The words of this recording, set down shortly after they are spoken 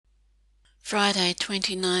Friday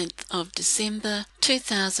 29th of December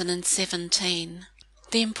 2017.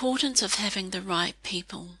 The importance of having the right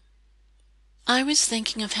people. I was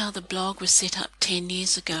thinking of how the blog was set up 10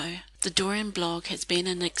 years ago. The Dorian blog has been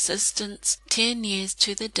in existence 10 years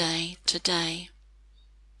to the day today.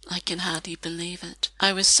 I can hardly believe it.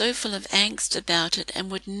 I was so full of angst about it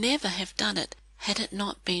and would never have done it had it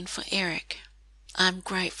not been for Eric. I'm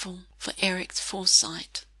grateful for Eric's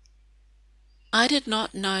foresight. I did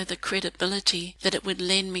not know the credibility that it would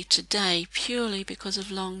lend me today purely because of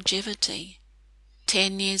longevity.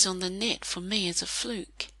 10 years on the net for me is a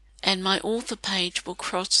fluke, and my author page will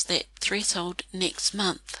cross that threshold next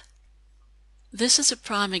month. This is a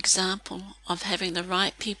prime example of having the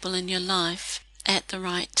right people in your life at the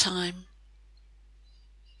right time.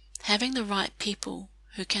 Having the right people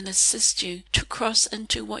who can assist you to cross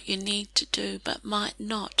into what you need to do but might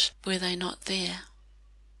not were they not there.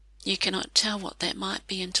 You cannot tell what that might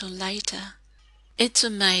be until later. It's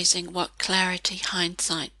amazing what clarity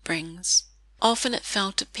hindsight brings. Often it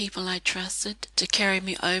fell to people I trusted to carry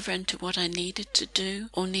me over into what I needed to do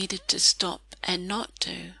or needed to stop and not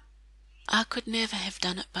do. I could never have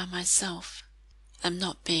done it by myself. I'm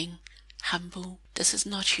not being humble. This is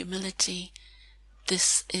not humility.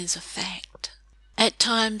 This is a fact. At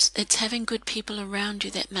times, it's having good people around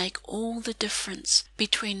you that make all the difference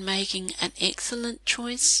between making an excellent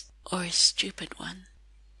choice or a stupid one.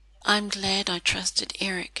 I'm glad I trusted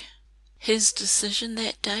Eric. His decision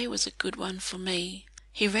that day was a good one for me.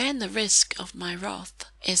 He ran the risk of my wrath,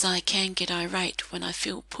 as I can get irate when I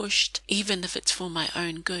feel pushed, even if it's for my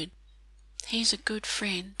own good. He's a good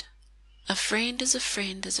friend. A friend is a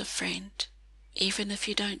friend is a friend, even if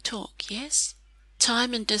you don't talk, yes?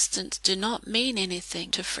 Time and distance do not mean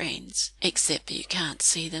anything to friends, except that you can't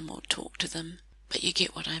see them or talk to them, but you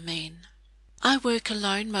get what I mean. I work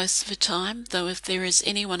alone most of the time, though if there is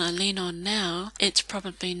anyone I lean on now, it's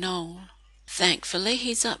probably Noel. Thankfully,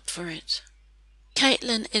 he's up for it.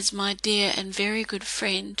 Caitlin is my dear and very good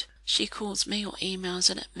friend. She calls me or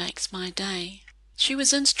emails and it makes my day. She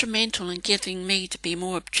was instrumental in getting me to be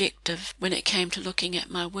more objective when it came to looking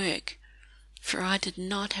at my work, for I did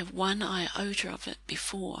not have one iota of it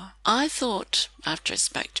before. I thought, after I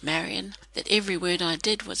spoke to Marion, that every word I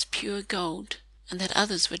did was pure gold, and that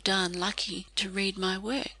others were darn lucky to read my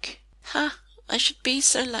work. I should be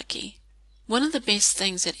so lucky. One of the best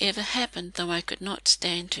things that ever happened, though I could not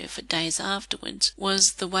stand her for days afterwards,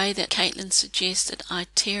 was the way that Caitlin suggested I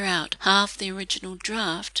tear out half the original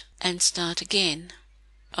draft and start again.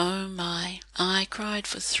 Oh my, I cried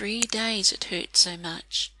for 3 days, it hurt so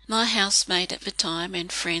much. My housemate at the time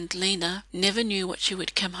and friend Lena never knew what she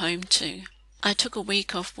would come home to. I took a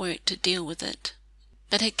week off work to deal with it.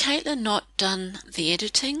 But had Caitlin not done the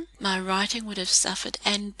editing, my writing would have suffered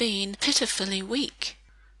and been pitifully weak.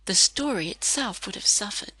 The story itself would have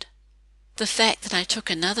suffered. The fact that I took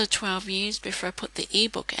another 12 years before I put the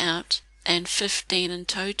ebook out, and 15 in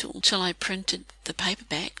total till I printed the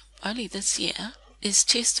paperback only this year, is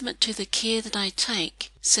testament to the care that I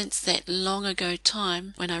take since that long ago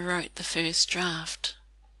time when I wrote the first draft.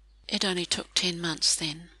 It only took 10 months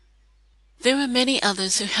then. There were many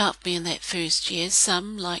others who helped me in that first year.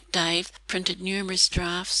 Some, like Dave, printed numerous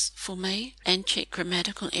drafts for me and checked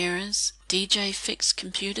grammatical errors. DJ fixed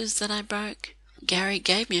computers that I broke. Gary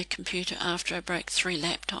gave me a computer after I broke 3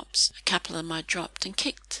 laptops. A couple of them I dropped and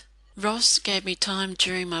kicked. Ross gave me time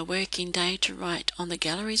during my working day to write on the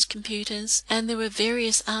gallery's computers, and there were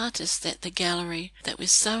various artists at the gallery that were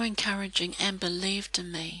so encouraging and believed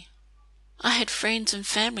in me. I had friends and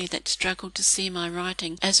family that struggled to see my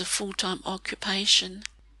writing as a full-time occupation.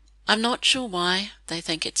 I'm not sure why. They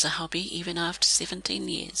think it's a hobby even after 17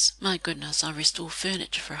 years. My goodness, I restore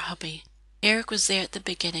furniture for a hobby. Eric was there at the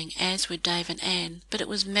beginning, as were Dave and Anne, but it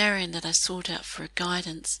was Marion that I sought out for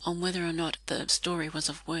guidance on whether or not the story was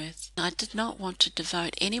of worth. I did not want to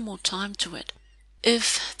devote any more time to it.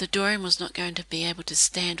 If the Dorian was not going to be able to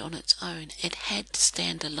stand on its own, it had to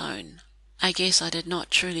stand alone. I guess I did not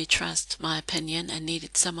truly trust my opinion and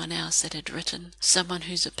needed someone else that had written, someone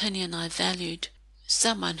whose opinion I valued,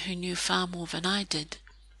 someone who knew far more than I did,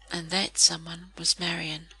 and that someone was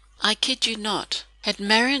Marion. I kid you not. Had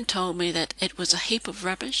Marion told me that it was a heap of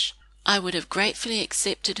rubbish, I would have gratefully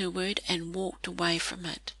accepted her word and walked away from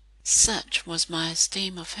it. Such was my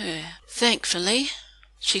esteem of her. Thankfully,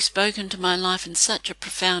 she spoke into my life in such a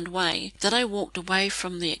profound way that I walked away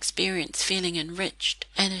from the experience feeling enriched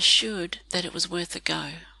and assured that it was worth a go.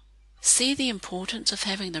 See the importance of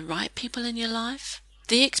having the right people in your life?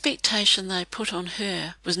 The expectation that I put on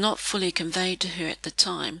her was not fully conveyed to her at the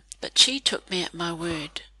time, but she took me at my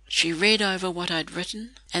word. She read over what I'd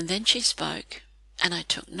written, and then she spoke, and I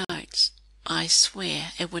took notes. I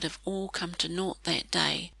swear it would have all come to naught that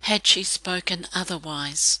day had she spoken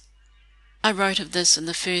otherwise. I wrote of this in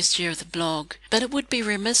the first year of the blog, but it would be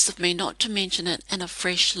remiss of me not to mention it in a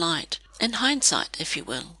fresh light, in hindsight, if you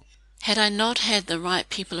will. Had I not had the right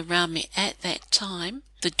people around me at that time,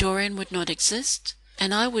 the Dorian would not exist,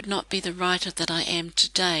 and I would not be the writer that I am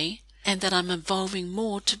today, and that I'm evolving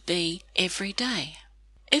more to be every day.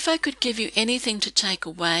 If I could give you anything to take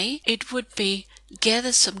away, it would be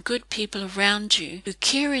gather some good people around you who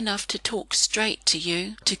care enough to talk straight to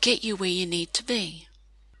you to get you where you need to be.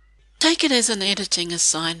 Take it as an editing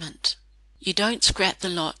assignment. You don't scrap the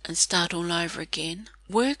lot and start all over again.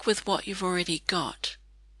 Work with what you've already got.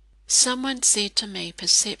 Someone said to me,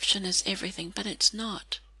 perception is everything, but it's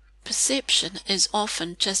not. Perception is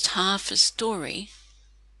often just half a story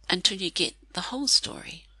until you get the whole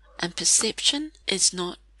story. And perception is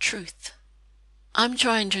not truth. I'm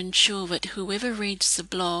trying to ensure that whoever reads the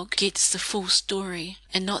blog gets the full story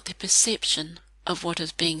and not the perception of what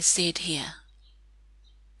is being said here.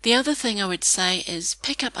 The other thing I would say is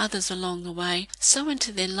pick up others along the way, sow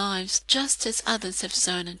into their lives just as others have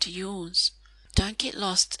sown into yours. Don't get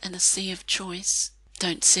lost in a sea of choice.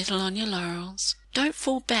 Don't settle on your laurels. Don't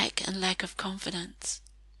fall back in lack of confidence.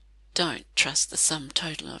 Don't trust the sum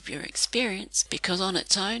total of your experience, because on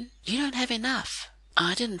its own, you don't have enough.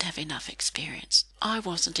 I didn't have enough experience. I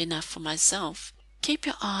wasn't enough for myself. Keep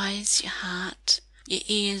your eyes, your heart, your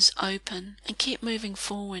ears open, and keep moving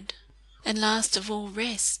forward. And last of all,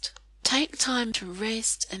 rest. Take time to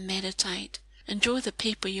rest and meditate. Enjoy the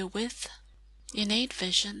people you're with. You need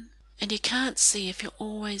vision, and you can't see if you're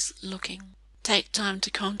always looking. Take time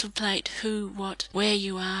to contemplate who, what, where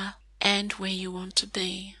you are, and where you want to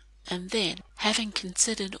be. And then, having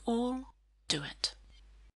considered all, do it.